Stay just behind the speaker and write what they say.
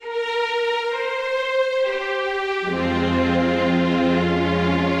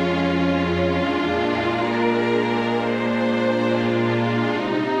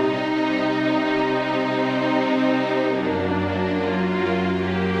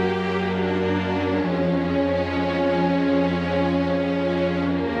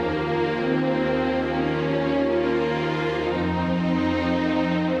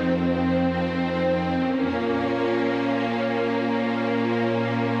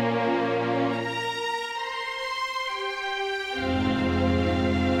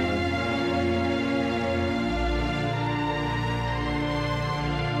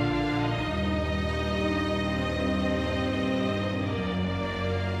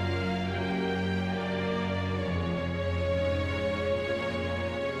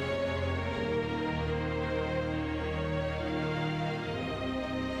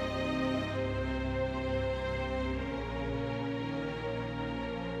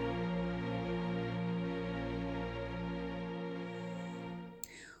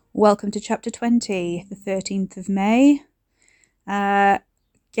Welcome to chapter 20, the 13th of May.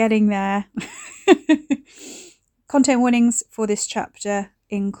 Getting there. Content warnings for this chapter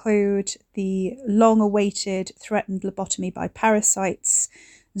include the long-awaited threatened lobotomy by parasites,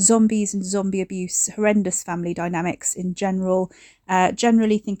 zombies and zombie abuse, horrendous family dynamics in general.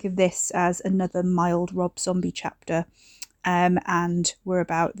 Generally think of this as another mild Rob Zombie chapter, and we're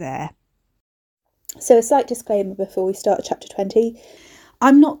about there. So a slight disclaimer before we start chapter 20.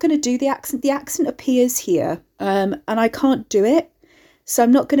 I'm not going to do the accent. The accent appears here, and I can't do it. So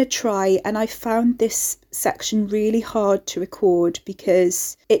I'm not going to try. And I found this section really hard to record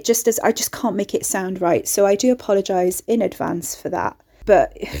because I just can't make it sound right. So I do apologise in advance for that.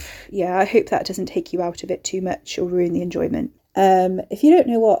 But yeah, I hope that doesn't take you out of it too much or ruin the enjoyment. If you don't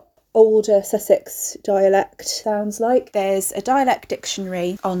know what older Sussex dialect sounds like, there's a dialect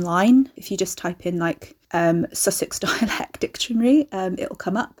dictionary online. If you just type in Sussex dialect dictionary, it'll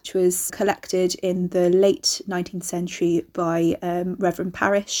come up, which was collected in the late 19th century by Reverend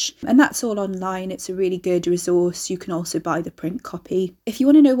Parish, and that's all online. It's a really good resource. You can also buy the print copy. If you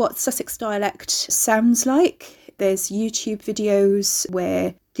want to know what Sussex dialect sounds like, there's YouTube videos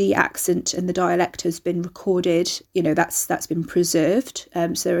where the accent and the dialect has been recorded. That's been preserved.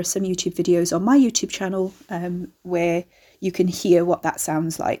 So there are some YouTube videos on my YouTube channel where you can hear what that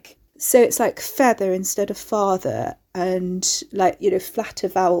sounds like. So it's like feather instead of father, and flatter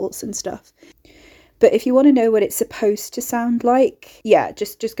vowels and stuff. But if you want to know what it's supposed to sound like, yeah,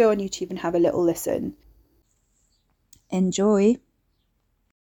 just go on YouTube and have a little listen. Enjoy.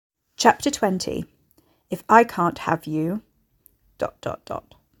 Chapter 20. If I Can't Have You... ...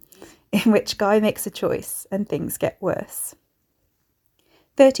 in which Guy makes a choice and things get worse.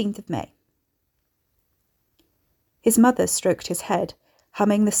 13th of May. His mother stroked his head,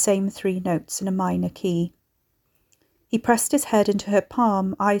 humming the same 3 notes in a minor key. He pressed his head into her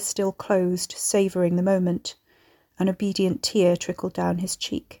palm, eyes still closed, savouring the moment. An obedient tear trickled down his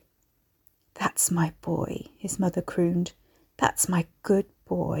cheek. "That's my boy," his mother crooned. "That's my good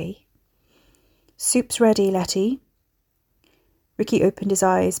boy." "Soup's ready, Letty." Ricky opened his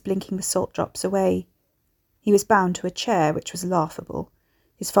eyes, blinking the salt drops away. He was bound to a chair, which was laughable.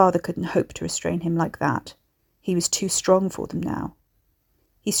 His father couldn't hope to restrain him like that. He was too strong for them now.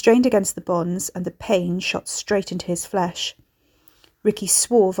 He strained against the bonds, and the pain shot straight into his flesh. Ricky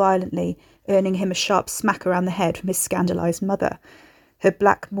swore violently, earning him a sharp smack around the head from his scandalised mother. Her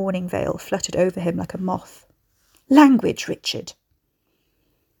black mourning veil fluttered over him like a moth. "Language, Richard!"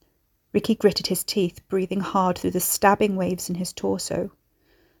 Ricky gritted his teeth, breathing hard through the stabbing waves in his torso.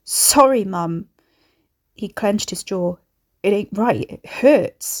 "Sorry, Mum." He clenched his jaw. "It ain't right. It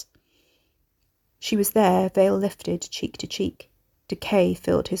hurts." She was there, veil lifted, cheek to cheek. Decay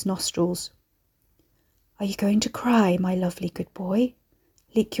filled his nostrils. "Are you going to cry, my lovely good boy?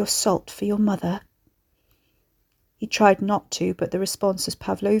 Leak your salt for your mother?" He tried not to, but the response was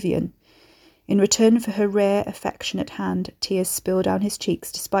Pavlovian. In return for her rare, affectionate hand, tears spilled down his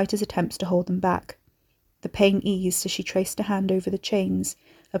cheeks despite his attempts to hold them back. The pain eased as she traced a hand over the chains,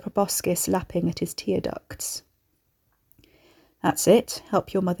 a proboscis lapping at his tear ducts. "That's it.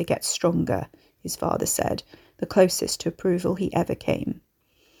 Help your mother get stronger," his father said, the closest to approval he ever came.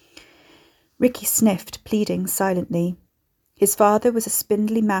 Ricky sniffed, pleading silently. His father was a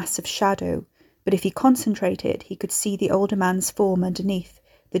spindly mass of shadow, but if he concentrated, he could see the older man's form underneath,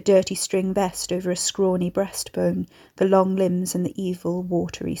 the dirty string vest over a scrawny breastbone, the long limbs and the evil,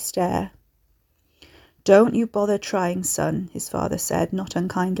 watery stare. "Don't you bother trying, son," his father said, not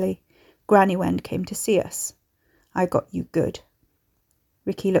unkindly. "Granny Wend came to see us. I got you good."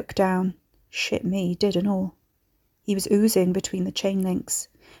 Ricky looked down. Shit me, did and all. He was oozing between the chain links.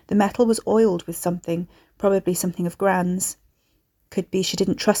 The metal was oiled with something, probably something of Gran's. Could be she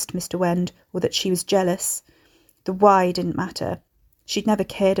didn't trust Mr. Wend, or that she was jealous. The why didn't matter. She'd never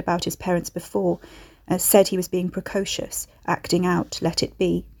cared about his parents before, and said he was being precocious, acting out, let it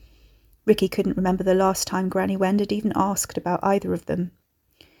be. Ricky couldn't remember the last time Granny Wend had even asked about either of them.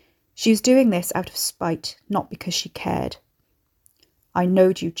 She was doing this out of spite, not because she cared. "I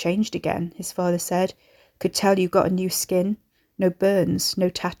knowed you changed again," his father said. "Could tell you got a new skin. No burns, no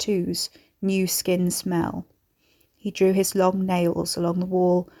tattoos, new skin smell." He drew his long nails along the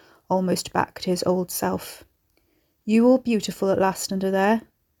wall, almost back to his old self. "You all beautiful at last under there?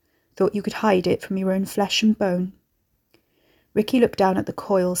 Thought you could hide it from your own flesh and bone?" Ricky looked down at the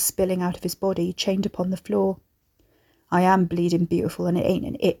coils spilling out of his body, chained upon the floor. "I am bleeding beautiful, and it ain't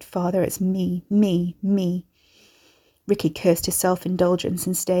an it, father. It's me, me, me." Ricky cursed his self-indulgence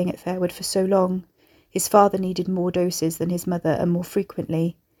in staying at Fairwood for so long. His father needed more doses than his mother, and more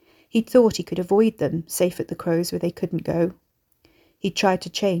frequently. He'd thought he could avoid them, safe at the Crows where they couldn't go. He tried to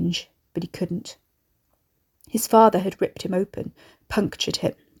change, but he couldn't. His father had ripped him open, punctured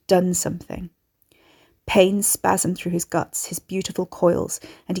him, done something. Pain spasmed through his guts, his beautiful coils,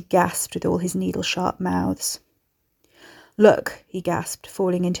 and he gasped with all his needle-sharp mouths. "Look," he gasped,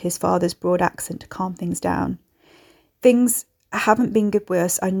 falling into his father's broad accent to calm things down. "Things haven't been good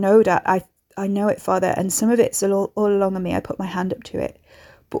worse. I know that. I know it, Father, and some of it's all along of me. I put my hand up to it.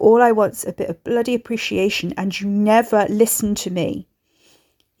 But all I want's a bit of bloody appreciation, and you never listen to me."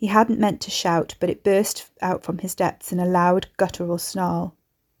 He hadn't meant to shout, but it burst out from his depths in a loud, guttural snarl.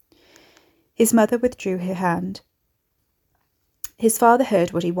 His mother withdrew her hand. His father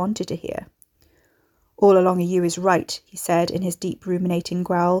heard what he wanted to hear. "All along of you is right," he said in his deep ruminating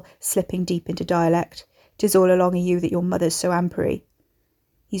growl, slipping deep into dialect. "'Tis all along of you that your mother's so ampery."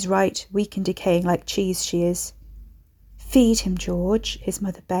 "He's right, weak and decaying like cheese she is." "Feed him, George," his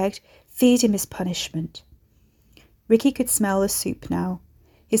mother begged. "Feed him his punishment." Ricky could smell the soup now,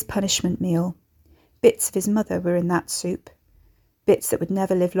 his punishment meal. Bits of his mother were in that soup. Bits that would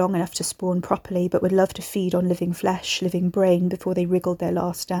never live long enough to spawn properly, but would love to feed on living flesh, living brain, before they wriggled their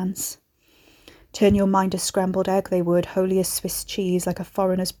last dance. Turn your mind to scrambled egg they would, holy as Swiss cheese, like a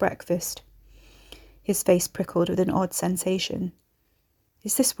foreigner's breakfast. His face prickled with an odd sensation.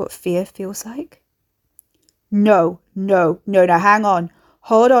 Is this what fear feels like? No, hang on.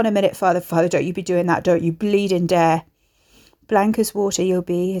 Hold on a minute, Father, don't you be doing that, don't you bleeding dare. Blank as water you'll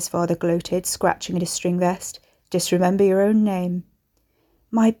be, his father gloated, scratching at his string vest. Just remember your own name.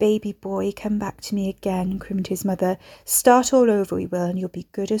 My baby boy, come back to me again, crooned his mother. Start all over we will, and you'll be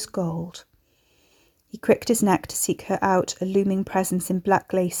good as gold. He cricked his neck to seek her out, a looming presence in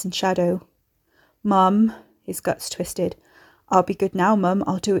black lace and shadow. Mum, his guts twisted. I'll be good now, Mum.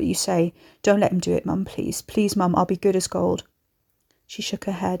 I'll do what you say. Don't let him do it, Mum, please. Please, Mum, I'll be good as gold. She shook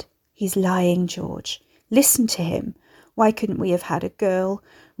her head. He's lying, George. Listen to him. Why couldn't we have had a girl?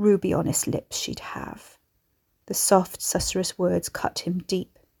 Ruby on his lips she'd have. The soft, susurrus words cut him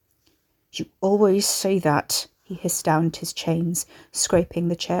deep. You always say that, he hissed down his chains, scraping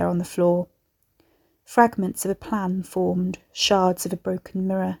the chair on the floor. Fragments of a plan formed, shards of a broken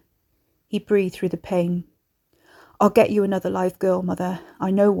mirror. He breathed through the pain. I'll get you another live girl, Mother.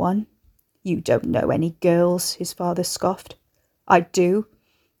 I know one. You don't know any girls, his father scoffed. I do.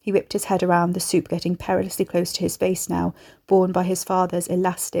 He whipped his head around, the soup getting perilously close to his face now, borne by his father's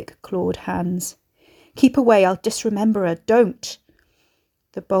elastic, clawed hands. Keep away, I'll disremember her, don't.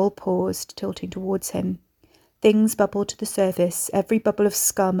 The bowl paused, tilting towards him. Things bubbled to the surface, every bubble of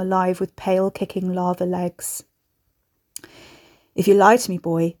scum alive with pale, kicking lava legs. If you lie to me,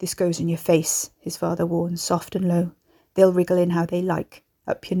 boy, this goes in your face, his father warned, soft and low. They'll wriggle in how they like,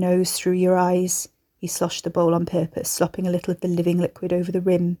 up your nose, through your eyes. He sloshed the bowl on purpose, slopping a little of the living liquid over the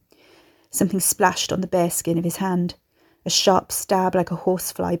rim. Something splashed on the bare skin of his hand. A sharp stab like a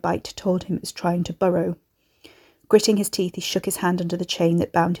horsefly bite told him it was trying to burrow. Gritting his teeth, he shook his hand under the chain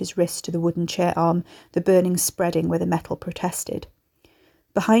that bound his wrist to the wooden chair arm, the burning spreading where the metal protested.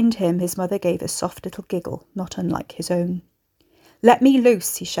 Behind him, his mother gave a soft little giggle, not unlike his own. Let me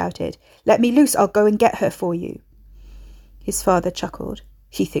loose, he shouted. Let me loose, I'll go and get her for you. His father chuckled.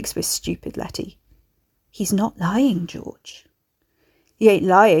 He thinks we're stupid, Letty. He's not lying, George. He ain't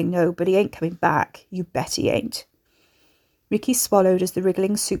lying, no, but he ain't coming back. You bet he ain't. Ricky swallowed as the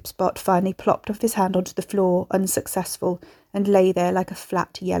wriggling soup spot finally plopped off his hand onto the floor, unsuccessful, and lay there like a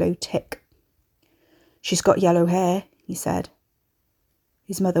flat yellow tick. She's got yellow hair, he said.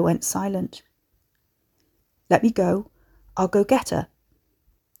 His mother went silent. Let me go. I'll go get her.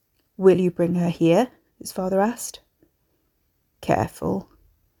 Will you bring her here? His father asked. Careful.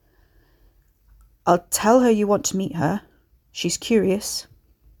 I'll tell her you want to meet her. She's curious.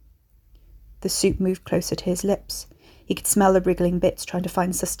 The soup moved closer to his lips. He could smell the wriggling bits trying to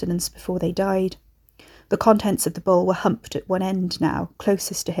find sustenance before they died. The contents of the bowl were humped at one end now,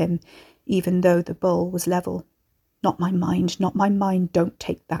 closest to him, even though the bowl was level. Not my mind, don't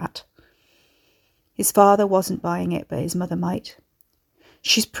take that. His father wasn't buying it, but his mother might.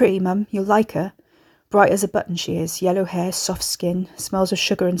 She's pretty, Mum, you'll like her. Bright as a button she is, yellow hair, soft skin, smells of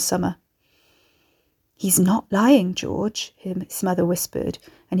sugar and summer. He's not lying, George, his mother whispered,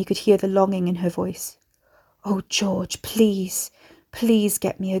 and he could hear the longing in her voice. Oh, George, please, please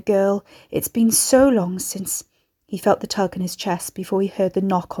get me a girl. It's been so long since... He felt the tug in his chest before he heard the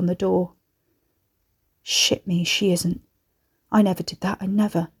knock on the door. Shit me, she isn't. I never did that, I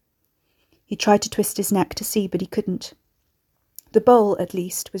never. He tried to twist his neck to see, but he couldn't. The bowl, at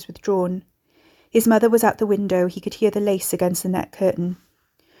least, was withdrawn. His mother was at the window. He could hear the lace against the net curtain.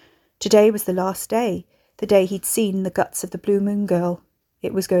 Today was the last day, the day he'd seen the guts of the Blue Moon Girl.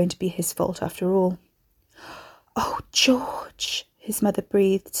 It was going to be his fault after all. Oh, George, his mother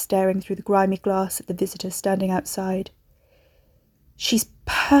breathed, staring through the grimy glass at the visitor standing outside. She's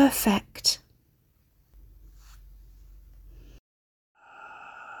perfect.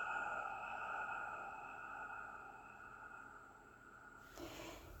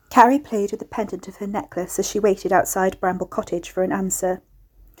 Carrie played with the pendant of her necklace as she waited outside Bramble Cottage for an answer.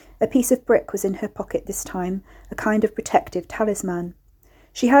 A piece of brick was in her pocket this time, a kind of protective talisman.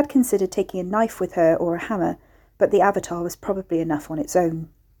 She had considered taking a knife with her or a hammer, but the avatar was probably enough on its own.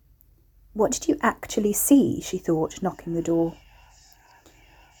 What did you actually see? She thought, knocking the door.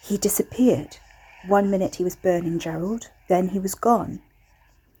 He disappeared. 1 minute he was burning Gerald, then he was gone.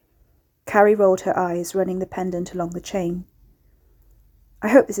 Carrie rolled her eyes, running the pendant along the chain. I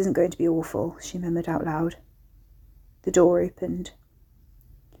hope this isn't going to be awful, she murmured out loud. The door opened.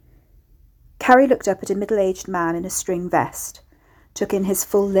 Carrie looked up at a middle-aged man in a string vest, took in his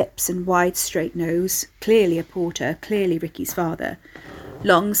full lips and wide straight nose, clearly a porter, clearly Ricky's father.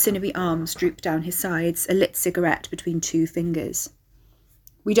 Long sinewy arms drooped down his sides, a lit cigarette between 2 fingers.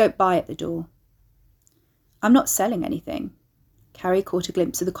 We don't buy at the door. I'm not selling anything. Carrie caught a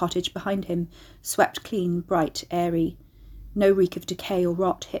glimpse of the cottage behind him, swept clean, bright, airy. No reek of decay or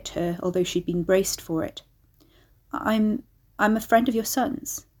rot hit her, although she'd been braced for it. I'm a friend of your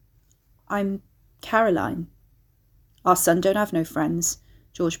son's. I'm Caroline. Our son don't have no friends,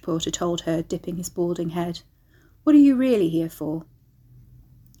 George Porter told her, dipping his balding head. What are you really here for?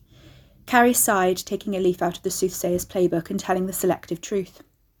 Carrie sighed, taking a leaf out of the soothsayer's playbook and telling the selective truth.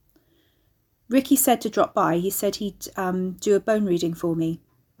 Ricky said to drop by. He said he'd do a bone reading for me.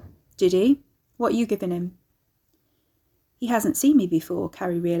 Did he? What are you giving him? He hasn't seen me before,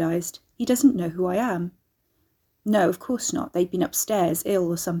 Carrie realised. He doesn't know who I am. No, of course not. They'd been upstairs, ill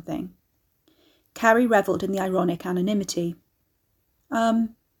or something. Carrie revelled in the ironic anonymity.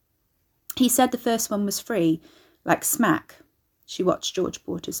 He said the first one was free, like smack. She watched George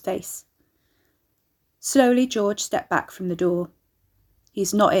Porter's face. Slowly, George stepped back from the door.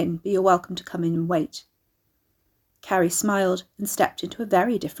 He's not in, but you're welcome to come in and wait. Carrie smiled and stepped into a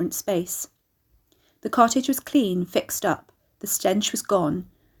very different space. The cottage was clean, fixed up. The stench was gone.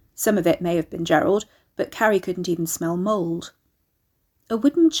 Some of it may have been Gerald, but Carrie couldn't even smell mould. A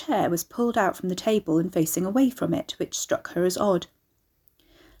wooden chair was pulled out from the table and facing away from it, which struck her as odd.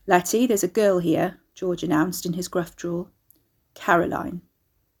 Letty, there's a girl here, George announced in his gruff drawl. Caroline.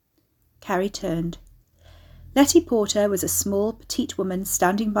 Carrie turned. Letty Porter was a small, petite woman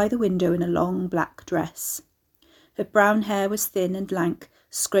standing by the window in a long black dress. Her brown hair was thin and lank,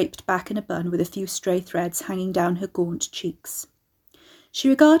 scraped back in a bun with a few stray threads hanging down her gaunt cheeks. She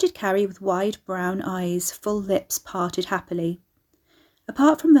regarded Carrie with wide brown eyes, full lips parted happily.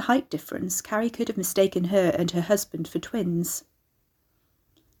 Apart from the height difference, Carrie could have mistaken her and her husband for twins.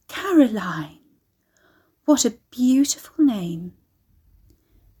 Caroline! What a beautiful name!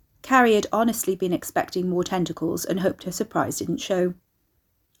 Carrie had honestly been expecting more tentacles and hoped her surprise didn't show.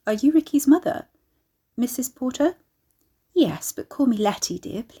 Are you Ricky's mother? Mrs. Porter? Yes, but call me Letty,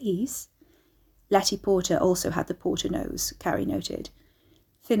 dear, please. Letty Porter also had the Porter nose, Carrie noted.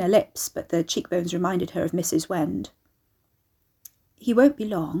 Thinner lips, but the cheekbones reminded her of Mrs. Wend. He won't be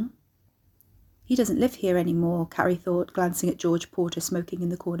long. He doesn't live here any more, Carrie thought, glancing at George Porter smoking in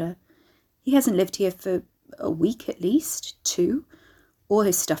the corner. He hasn't lived here for a week at least, 2. All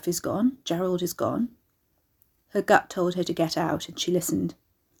his stuff is gone. Gerald is gone. Her gut told her to get out, and she listened.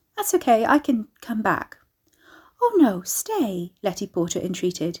 That's okay, I can come back. Oh no, stay, Letty Porter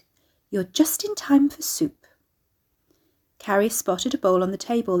entreated. You're just in time for soup. Carrie spotted a bowl on the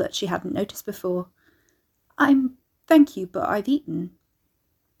table that she hadn't noticed before. Thank you, but I've eaten.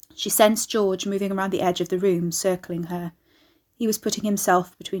 She sensed George moving around the edge of the room, circling her. He was putting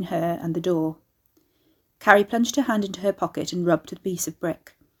himself between her and the door. Carrie plunged her hand into her pocket and rubbed the piece of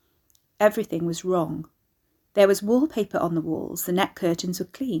brick. Everything was wrong. There was wallpaper on the walls, the neck curtains were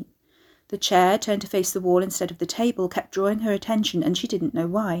clean. The chair, turned to face the wall instead of the table, kept drawing her attention, and she didn't know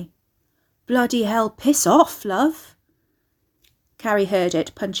why. Bloody hell, piss off, love! Carrie heard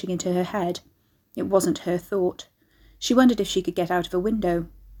it punching into her head. It wasn't her thought. She wondered if she could get out of a window.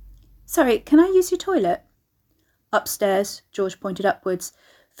 Sorry, can I use your toilet? Upstairs, George pointed upwards.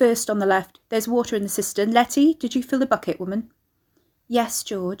 First on the left. There's water in the cistern. Letty, did you fill the bucket, woman? Yes,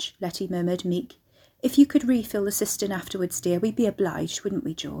 George, Letty murmured, meek. If you could refill the cistern afterwards, dear, we'd be obliged, wouldn't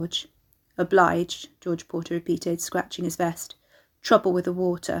we, George? Obliged, George Porter repeated, scratching his vest. Trouble with the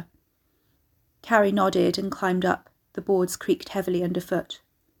water. Carrie nodded and climbed up. The boards creaked heavily underfoot.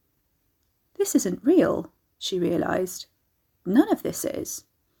 This isn't real, she realised. None of this is.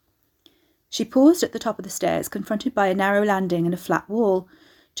 She paused at the top of the stairs, confronted by a narrow landing and a flat wall.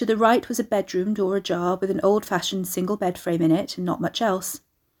 To the right was a bedroom door ajar with an old-fashioned single bed frame in it and not much else.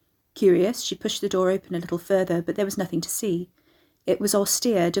 Curious, she pushed the door open a little further, but there was nothing to see. It was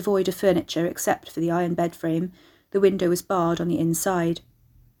austere, devoid of furniture except for the iron bed frame. The window was barred on the inside.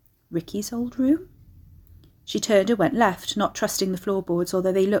 Ricky's old room? She turned and went left, not trusting the floorboards,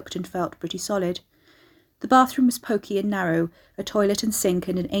 although they looked and felt pretty solid. The bathroom was poky and narrow, a toilet and sink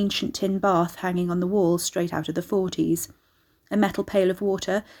and an ancient tin bath hanging on the wall straight out of the 40s. A metal pail of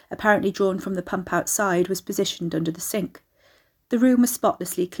water, apparently drawn from the pump outside, was positioned under the sink. The room was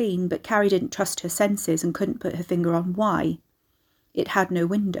spotlessly clean, but Carrie didn't trust her senses and couldn't put her finger on why. It had no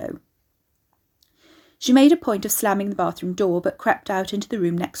window. She made a point of slamming the bathroom door, but crept out into the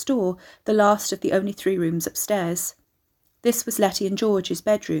room next door, the last of the only 3 rooms upstairs. This was Letty and George's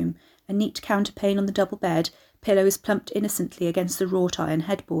bedroom, a neat counterpane on the double bed, pillows plumped innocently against the wrought iron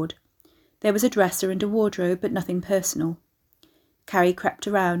headboard. There was a dresser and a wardrobe, but nothing personal. Carrie crept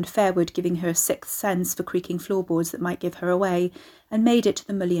around, Fairwood giving her a sixth sense for creaking floorboards that might give her away, and made it to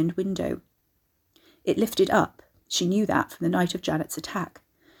the mullioned window. It lifted up. She knew that from the night of Janet's attack.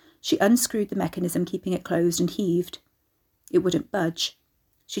 She unscrewed the mechanism, keeping it closed, and heaved. It wouldn't budge.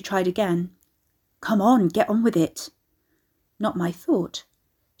 She tried again. "Come on, get on with it." Not my thought.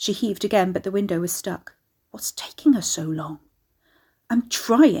 She heaved again, but the window was stuck. What's taking her so long? "I'm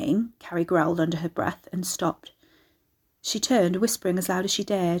trying," Carrie growled under her breath, and stopped. She turned, whispering as loud as she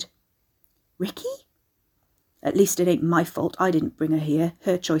dared. "Ricky?" "At least it ain't my fault. I didn't bring her here.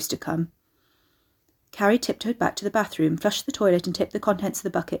 Her choice to come." Carrie tiptoed back to the bathroom, flushed the toilet and tipped the contents of the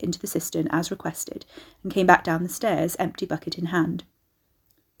bucket into the cistern as requested, and came back down the stairs, empty bucket in hand.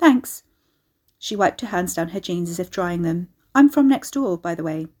 "Thanks." She wiped her hands down her jeans as if drying them. "I'm from next door, by the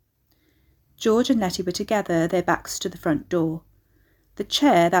way." George and Letty were together, their backs to the front door. The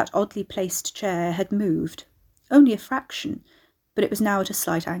chair, that oddly placed chair, had moved. Only a fraction, but it was now at a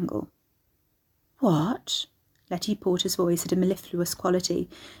slight angle. "What?" Letty Porter's voice had a mellifluous quality,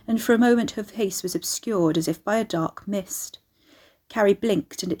 and for a moment her face was obscured as if by a dark mist. Carrie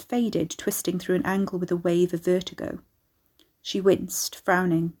blinked, and it faded, twisting through an angle with a wave of vertigo. She winced,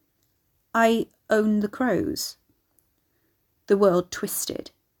 frowning. "I own the Crows." The world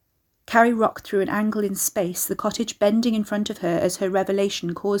twisted. Carrie rocked through an angle in space, the cottage bending in front of her as her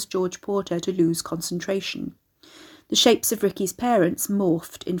revelation caused George Porter to lose concentration. The shapes of Ricky's parents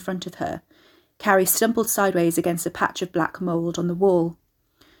morphed in front of her. Carrie stumbled sideways against a patch of black mould on the wall.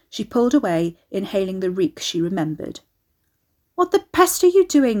 She pulled away, inhaling the reek she remembered. "What the pest are you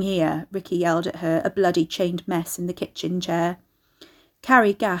doing here?" Ricky yelled at her, a bloody chained mess in the kitchen chair.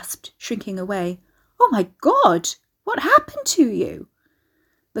 Carrie gasped, shrinking away. "Oh my God! What happened to you?"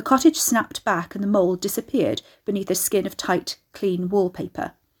 The cottage snapped back and the mould disappeared beneath a skin of tight, clean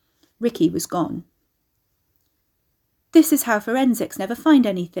wallpaper. Ricky was gone. "This is how forensics never find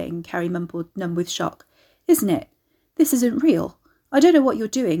anything," Carrie mumbled, numb with shock. "Isn't it? This isn't real. I don't know what you're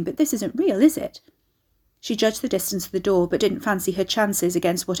doing, but this isn't real, is it?" She judged the distance of the door, but didn't fancy her chances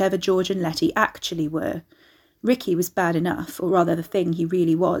against whatever George and Letty actually were. Ricky was bad enough, or rather the thing he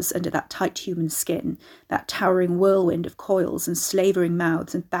really was, under that tight human skin, that towering whirlwind of coils and slavering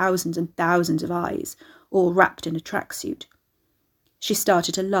mouths and thousands of eyes, all wrapped in a tracksuit. She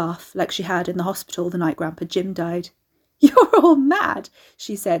started to laugh, like she had in the hospital the night Grandpa Jim died. "You're all mad,"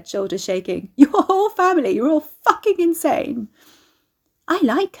 she said, shoulders shaking. "Your whole family, you're all fucking insane." "I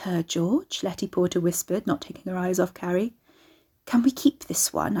like her, George," Letty Porter whispered, not taking her eyes off Carrie. "Can we keep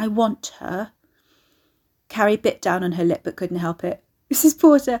this one? I want her." Carrie bit down on her lip but couldn't help it. "Mrs.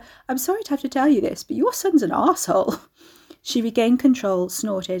 Porter, I'm sorry to have to tell you this, but your son's an arsehole." She regained control,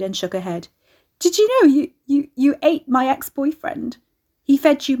 snorted, and shook her head. "Did you know you ate my ex-boyfriend? He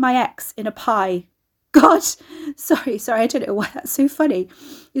fed you my ex in a pie." "God! Sorry, I don't know why that's so funny."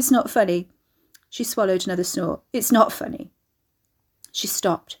 "It's not funny." She swallowed another snort. "It's not funny." She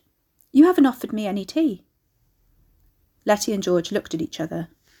stopped. "You haven't offered me any tea." Letty and George looked at each other.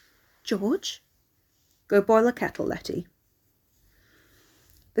 "George?" "Go boil a kettle, Letty."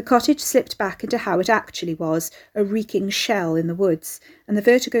 The cottage slipped back into how it actually was, a reeking shell in the woods, and the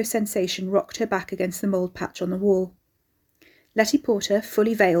vertigo sensation rocked her back against the mould patch on the wall. Letty Porter,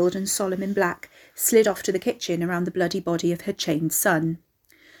 fully veiled and solemn in black, slid off to the kitchen around the bloody body of her chained son.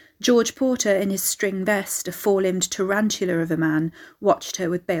 George Porter, in his string vest, a four-limbed tarantula of a man, watched her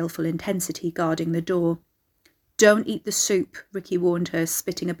with baleful intensity, guarding the door. "Don't eat the soup," Ricky warned her,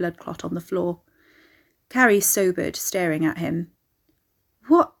 spitting a blood clot on the floor. Carrie sobered, staring at him.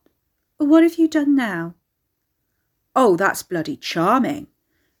 What have you done now?" "Oh, that's bloody charming."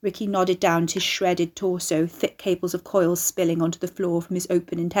 Ricky nodded down to his shredded torso, thick cables of coils spilling onto the floor from his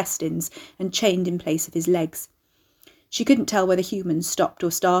open intestines and chained in place of his legs. She couldn't tell whether humans stopped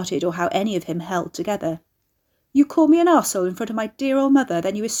or started or how any of him held together. You call me an arsehole in front of my dear old mother,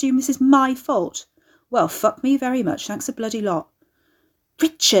 then you assume this is my fault. Well, fuck me very much, thanks a bloody lot.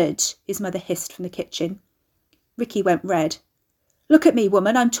 Richard, his mother hissed from the kitchen. Ricky went red. Look at me,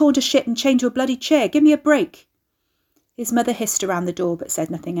 woman, I'm torn to shit and chained to a bloody chair. Give me a break. His mother hissed around the door but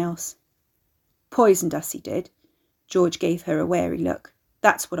said nothing else. Poisoned us, he did. George gave her a wary look.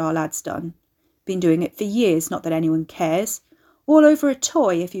 That's what our lad's done. Been doing it for years, not that anyone cares. All over a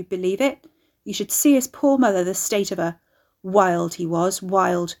toy, if you believe it. You should see his poor mother, the state of her. Wild he was,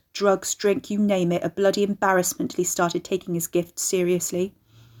 wild. Drugs, drink, you name it, a bloody embarrassment till he started taking his gift seriously.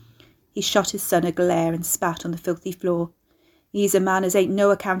 He shot his son a glare and spat on the filthy floor. He's a man as ain't no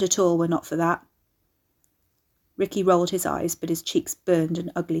account at all, were not for that. Ricky rolled his eyes, but his cheeks burned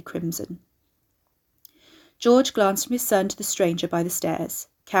an ugly crimson. George glanced from his son to the stranger by the stairs.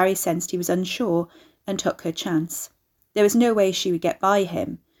 Carrie sensed he was unsure and took her chance. There was no way she would get by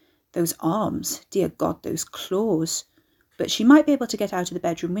him. Those arms, dear God, those claws. But she might be able to get out of the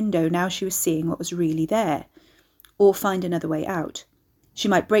bedroom window now she was seeing what was really there, or find another way out. She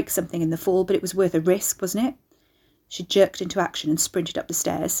might break something in the fall, but it was worth a risk, wasn't it? She jerked into action and sprinted up the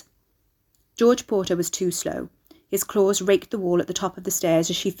stairs. George Porter was too slow. His claws raked the wall at the top of the stairs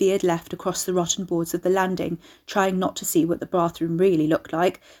as she veered left across the rotten boards of the landing, trying not to see what the bathroom really looked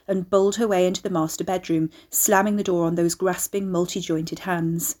like, and bowled her way into the master bedroom, slamming the door on those grasping, multi-jointed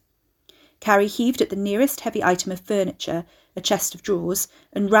hands. Carrie heaved at the nearest heavy item of furniture, a chest of drawers,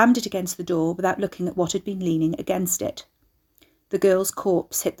 and rammed it against the door without looking at what had been leaning against it. The girl's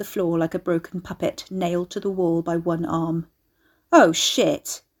corpse hit the floor like a broken puppet, nailed to the wall by one arm. Oh,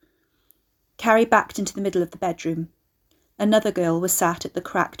 shit! Carrie backed into the middle of the bedroom. Another girl was sat at the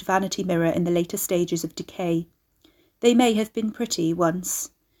cracked vanity mirror in the later stages of decay. They may have been pretty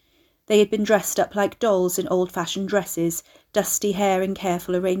once. They had been dressed up like dolls in old-fashioned dresses, dusty hair in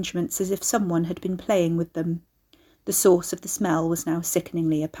careful arrangements as if someone had been playing with them. The source of the smell was now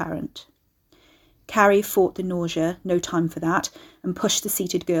sickeningly apparent. Carrie fought the nausea, no time for that, and pushed the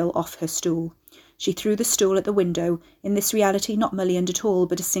seated girl off her stool. She threw the stool at the window, in this reality not mullioned at all,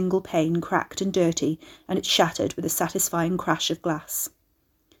 but a single pane, cracked and dirty, and it shattered with a satisfying crash of glass.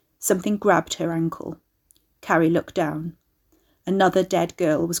 Something grabbed her ankle. Carrie looked down. Another dead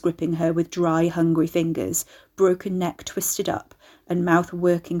girl was gripping her with dry, hungry fingers, broken neck twisted up, and mouth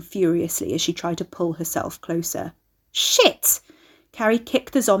working furiously as she tried to pull herself closer. Shit! Carrie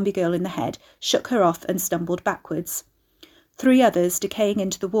kicked the zombie girl in the head, shook her off, and stumbled backwards. 3 others, decaying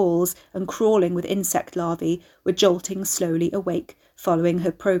into the walls and crawling with insect larvae, were jolting slowly awake, following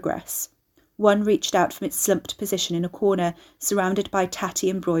her progress. One reached out from its slumped position in a corner, surrounded by tatty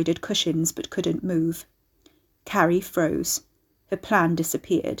embroidered cushions, but couldn't move. Carrie froze. Her plan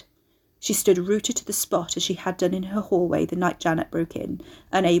disappeared. She stood rooted to the spot as she had done in her hallway the night Janet broke in,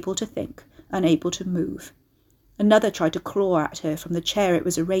 unable to think, unable to move. Another tried to claw at her from the chair it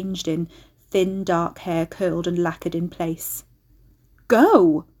was arranged in, thin dark hair curled and lacquered in place.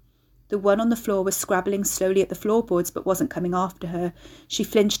 Go! The one on the floor was scrabbling slowly at the floorboards but wasn't coming after her. She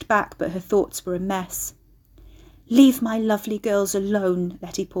flinched back, but her thoughts were a mess. Leave my lovely girls alone,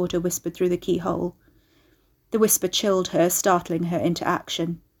 Letty Porter whispered through the keyhole. The whisper chilled her, startling her into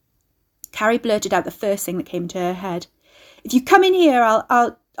action. Carrie blurted out the first thing that came to her head. If you come in here,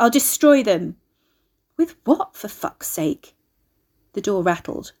 I'll destroy them. With what, for fuck's sake? The door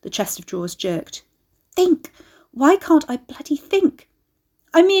rattled. The chest of drawers jerked. Think! Why can't I bloody think?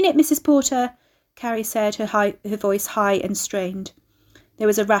 I mean it, Mrs. Porter, Carrie said, her voice high and strained. There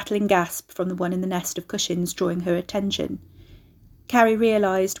was a rattling gasp from the one in the nest of cushions, drawing her attention. Carrie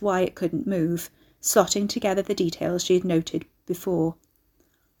realised why it couldn't move, slotting together the details she had noted before.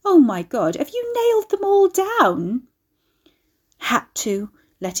 Oh, my God, have you nailed them all down? Had to,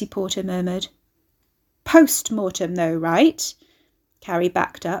 Letty Porter murmured. Post-mortem, though, right? Carrie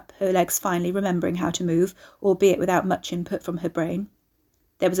backed up, her legs finally remembering how to move, albeit without much input from her brain.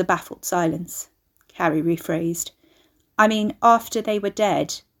 There was a baffled silence. Carrie rephrased. I mean, after they were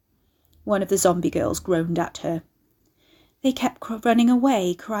dead. One of the zombie girls groaned at her. They kept running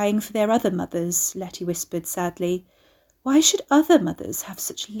away, crying for their other mothers, Letty whispered sadly. Why should other mothers have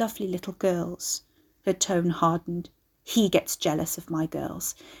such lovely little girls? Her tone hardened. He gets jealous of my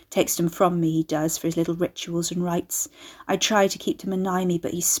girls. Takes them from me, he does, for his little rituals and rites. I try to keep them anigh me,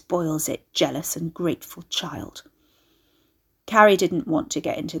 but he spoils it, jealous and grateful child. Carrie didn't want to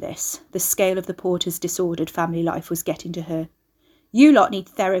get into this. The scale of the Porters' disordered family life was getting to her. You lot need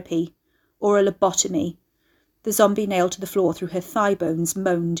therapy, or a lobotomy. The zombie nailed to the floor through her thigh bones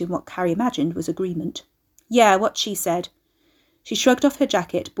moaned in what Carrie imagined was agreement. Yeah, what she said. She shrugged off her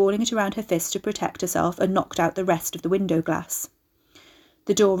jacket, balling it around her fist to protect herself, and knocked out the rest of the window glass.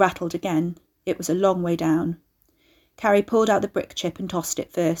 The door rattled again. It was a long way down. Carrie pulled out the brick chip and tossed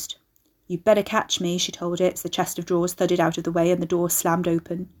it first. "You'd better catch me," she told it as the chest of drawers thudded out of the way and the door slammed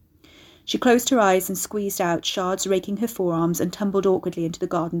open. She closed her eyes and squeezed out, shards raking her forearms, and tumbled awkwardly into the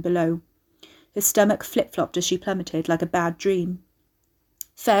garden below. Her stomach flip-flopped as she plummeted, like a bad dream.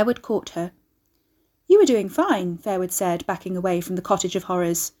 Fairwood caught her. "You were doing fine," Fairwood said, backing away from the cottage of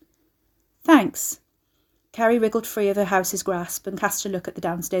horrors. "Thanks." Carrie wriggled free of her house's grasp and cast a look at the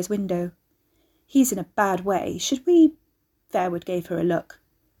downstairs window. "He's in a bad way. Should we—" Fairwood gave her a look.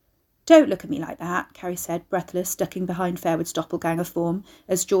 "Don't look at me like that," Carrie said, breathless, ducking behind Fairwood's doppelganger form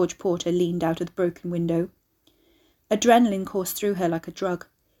as George Porter leaned out of the broken window. Adrenaline coursed through her like a drug.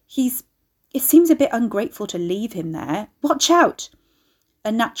 It seems a bit ungrateful to leave him there. Watch out!"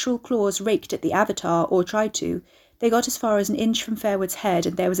 Unnatural claws raked at the avatar, or tried to. They got as far as an inch from Fairwood's head,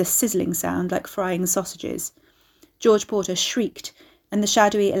 and there was a sizzling sound like frying sausages. George Porter shrieked, and the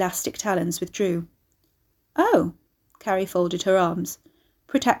shadowy elastic talons withdrew. "Oh," Carrie folded her arms.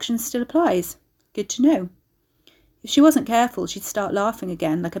 "Protection still applies. Good to know." If she wasn't careful, she'd start laughing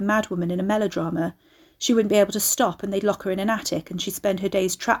again like a madwoman in a melodrama. She wouldn't be able to stop, and they'd lock her in an attic, and she'd spend her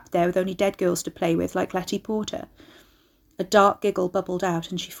days trapped there with only dead girls to play with, like Letty Porter. A dark giggle bubbled out,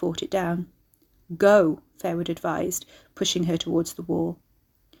 and she fought it down. "Go," Fairwood advised, pushing her towards the wall.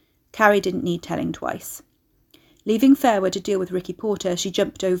 Carrie didn't need telling twice. Leaving Fairwood to deal with Ricky Porter, she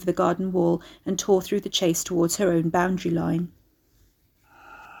jumped over the garden wall and tore through the chase towards her own boundary line.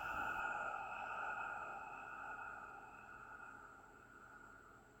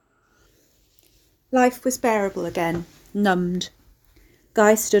 Life was bearable again, numbed.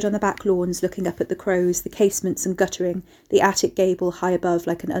 Guy stood on the back lawns looking up at the crows, the casements and guttering, the attic gable high above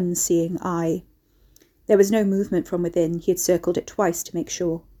like an unseeing eye. There was no movement from within. He had circled it twice to make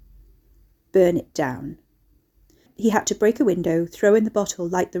sure. Burn it down. He had to break a window, throw in the bottle,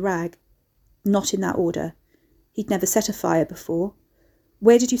 light the rag. Not in that order. He'd never set a fire before.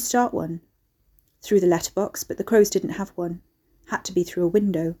 Where did you start one? Through the letterbox, but the crows didn't have one. Had to be through a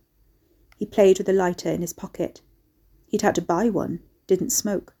window. He played with a lighter in his pocket. He'd had to buy one. Didn't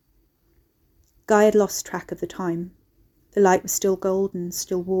smoke. Guy had lost track of the time. The light was still golden,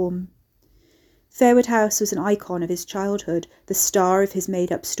 still warm. Fairwood House was an icon of his childhood, the star of his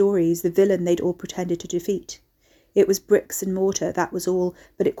made-up stories, the villain they'd all pretended to defeat. It was bricks and mortar, that was all,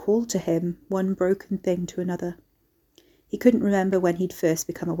 but it called to him, one broken thing to another. He couldn't remember when he'd first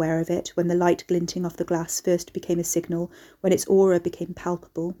become aware of it, when the light glinting off the glass first became a signal, when its aura became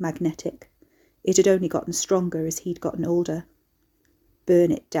palpable, magnetic. It had only gotten stronger as he'd gotten older.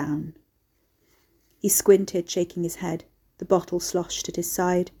 Burn it down. He squinted, shaking his head. The bottle sloshed at his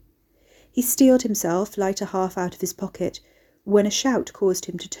side. He steeled himself, lighter half out of his pocket, when a shout caused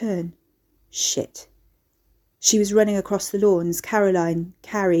him to turn. Shit. She was running across the lawns, Caroline,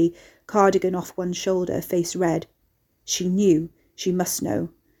 Carrie, cardigan off one shoulder, face red. She knew. She must know.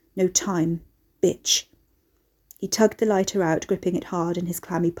 No time. Bitch. He tugged the lighter out, gripping it hard in his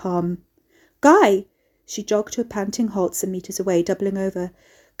clammy palm. "Guy!" She jogged to a panting halt some metres away, doubling over.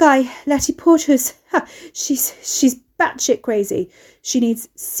 "Guy, Letty Porter's... She's batshit crazy. She needs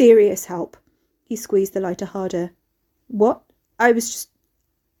serious help." He squeezed the lighter harder. "What? I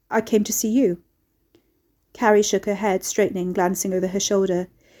came to see you." Carrie shook her head, straightening, glancing over her shoulder.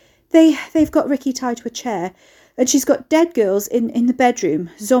 They've got Ricky tied to a chair, and she's got dead girls in the bedroom,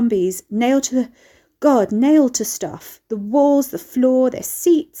 zombies, nailed to stuff. The walls, the floor, their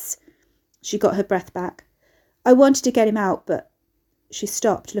seats. She got her breath back. "I wanted to get him out, but..." She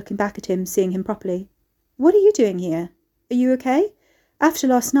stopped, looking back at him, seeing him properly. "What are you doing here? Are you okay? After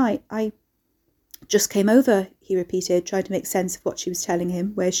last night, I..." "Just came over," he repeated, trying to make sense of what she was telling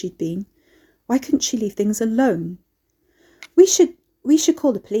him, where she'd been. Why couldn't she leave things alone? We should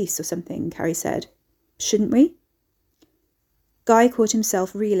call the police or something," Carrie said. "Shouldn't we?" Guy caught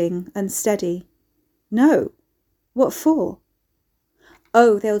himself reeling, unsteady. "No. What for?"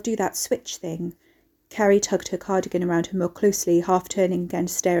 "Oh, they'll do that switch thing." Carrie tugged her cardigan around her more closely, half turning again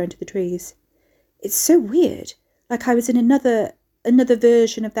to stare into the trees. "It's so weird. Like I was in another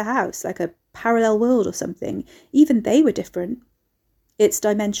version of the house, like a parallel world or something. Even they were different." "It's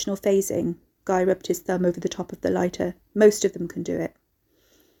dimensional phasing." Guy rubbed his thumb over the top of the lighter. "Most of them can do it."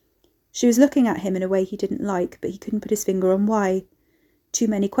 She was looking at him in a way he didn't like, but he couldn't put his finger on why. Too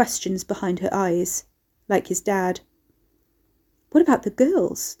many questions behind her eyes. Like his dad. "What about the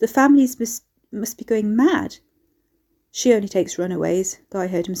girls? The families must be going mad." "She only takes runaways," Guy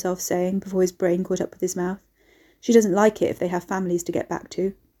heard himself saying before his brain caught up with his mouth. "She doesn't like it if they have families to get back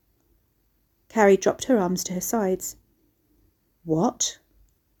to." Carrie dropped her arms to her sides. What?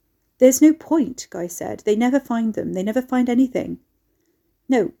 There's no point, Guy said. They never find them. They never find anything.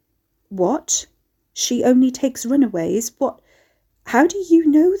 No. What? She only takes runaways? What? How do you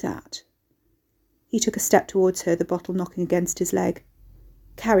know that? He took a step towards her, the bottle knocking against his leg.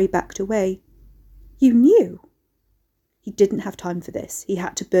 Carrie backed away. You knew? He didn't have time for this. He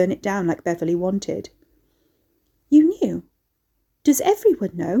had to burn it down like Beverly wanted. You knew? Does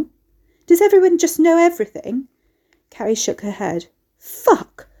everyone know? Does everyone just know everything? Carrie shook her head.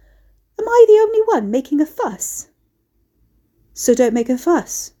 Fuck! Am I the only one making a fuss? So don't make a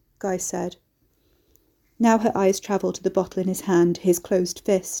fuss, Guy said. Now her eyes travelled to the bottle in his hand, his closed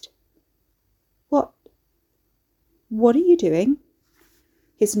fist. What are you doing?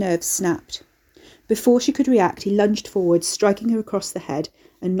 His nerves snapped. Before she could react, he lunged forward, striking her across the head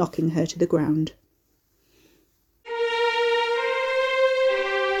and knocking her to the ground.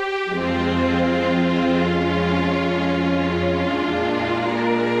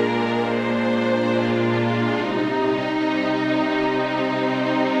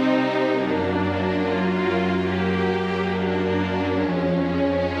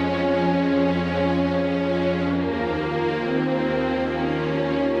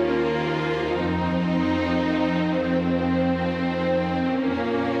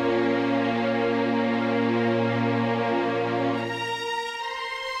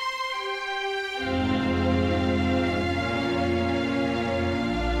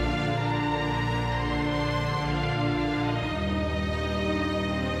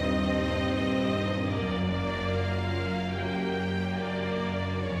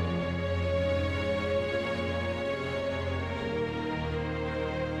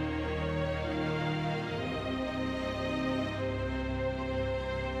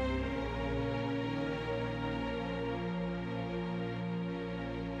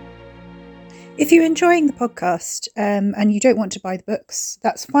 If you're enjoying the podcast and you don't want to buy the books,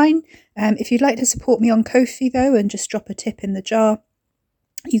 that's fine. If you'd like to support me on Ko-fi, though, and just drop a tip in the jar,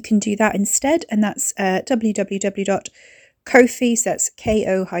 you can do that instead. And that's www.ko-fi, so that's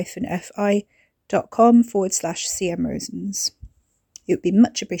ko-fi.com/CM Rosens. It would be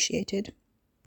much appreciated.